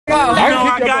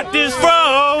I got this fro.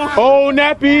 Oh,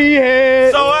 nappy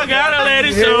head. So I gotta let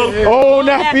it show. Oh,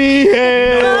 nappy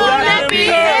head. Oh, nappy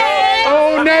head.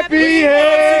 Oh, nappy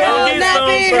head. Oh,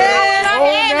 nappy head.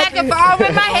 I can fall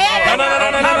with my head.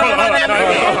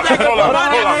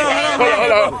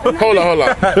 Hold on.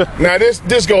 Now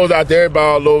this goes out to everybody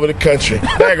all over the country.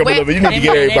 You need to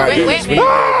get everybody this.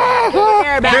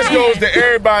 This goes to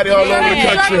everybody all over the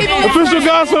country. Official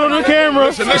gospel on the camera.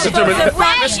 Listen to me.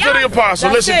 Listen to the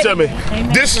apostle. Listen to me.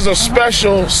 This is a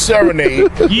special serenade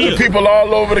to people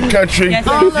all over the country.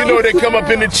 You know, they come up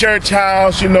in the church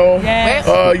house, you know.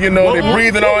 They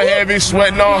breathing all heavy,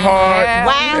 sweating all hard.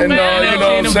 And you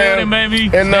know what I'm saying?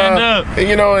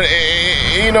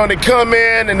 And they come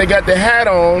in and they got their hat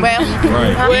on.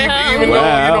 Even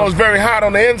though it's very hot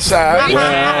on the inside.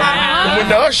 When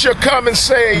the usher come and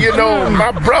say,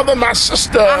 my brother, my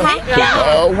sister,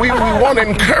 we want to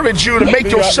encourage you to make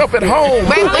yourself at home.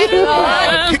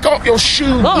 Kick off your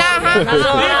shoes.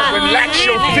 Relax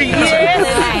your feet.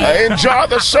 Enjoy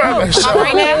the service. We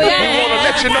want to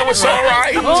let you know it's all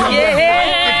right.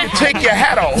 If you take your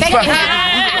hat off.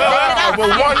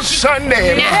 Well, one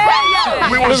Sunday,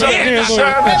 we was up in the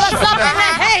service,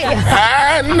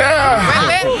 and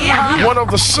one of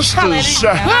the sisters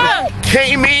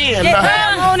came in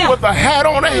with a hat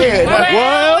on her head.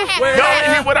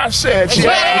 Y'all hear what I said? She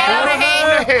had a hat on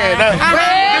her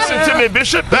head. Listen to me,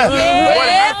 Bishop. What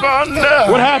happened?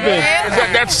 What happened?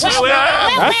 That sister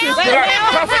got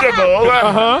comfortable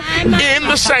in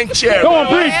the sanctuary. Go on,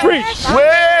 preach.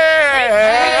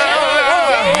 Well,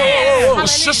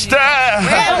 sister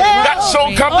got so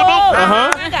comfortable,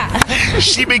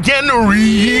 she began to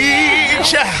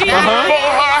reach for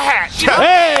her hat.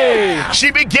 Hey!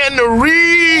 She began to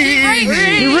reach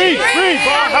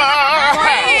for her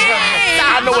hat.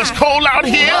 I know it's cold out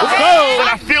here, but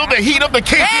I feel the heat of the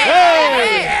K.P.M.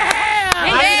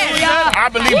 I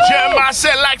believe Jeremiah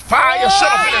said like fire.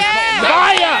 Shut up in this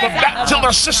moment. But back to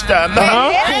the sister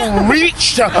who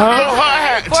reached for her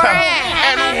hat.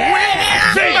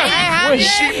 And when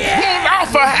she pulled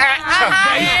off her hat,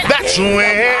 that's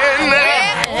when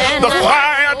the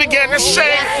choir began to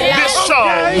sing this song.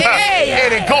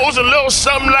 And it goes a little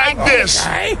something like this.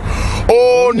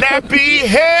 Oh, nappy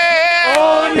head.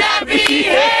 Oh, nappy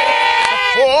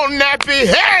head. Oh, nappy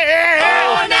head.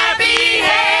 Oh, nappy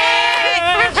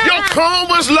head. Your comb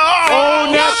was long. Oh,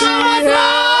 nappy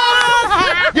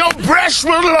head. Your breast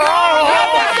was long.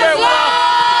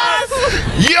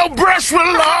 Your breast was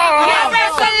long.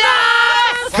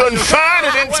 Couldn't find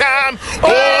it in time. Oh,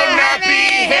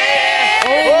 nappy head.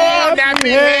 Oh,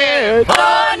 nappy head.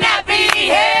 Oh, nappy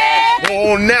head.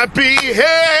 Oh, nappy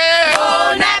head.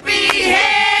 Oh, nappy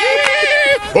head.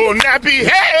 Oh, nappy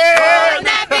head. Oh,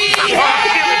 nappy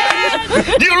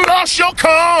head. You lost your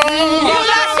comb. You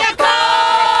lost your comb.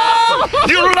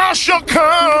 You lost your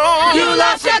comb. You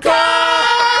lost your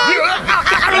comb. You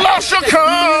lost your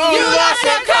comb. You lost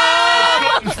your comb.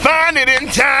 Couldn't find it in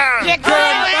time. You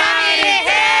couldn't find it.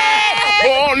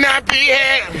 Oh, nappy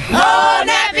head. Oh,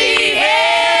 nappy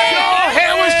head. Your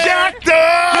hair was jacked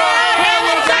up. Your hair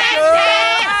was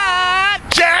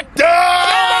Jacked up.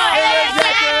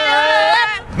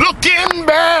 Looking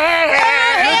back. Your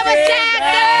hair was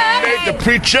jacked up. Make the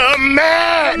preacher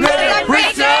mad. Make the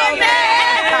preacher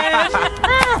mad.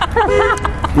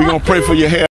 We're going to pray for your hair.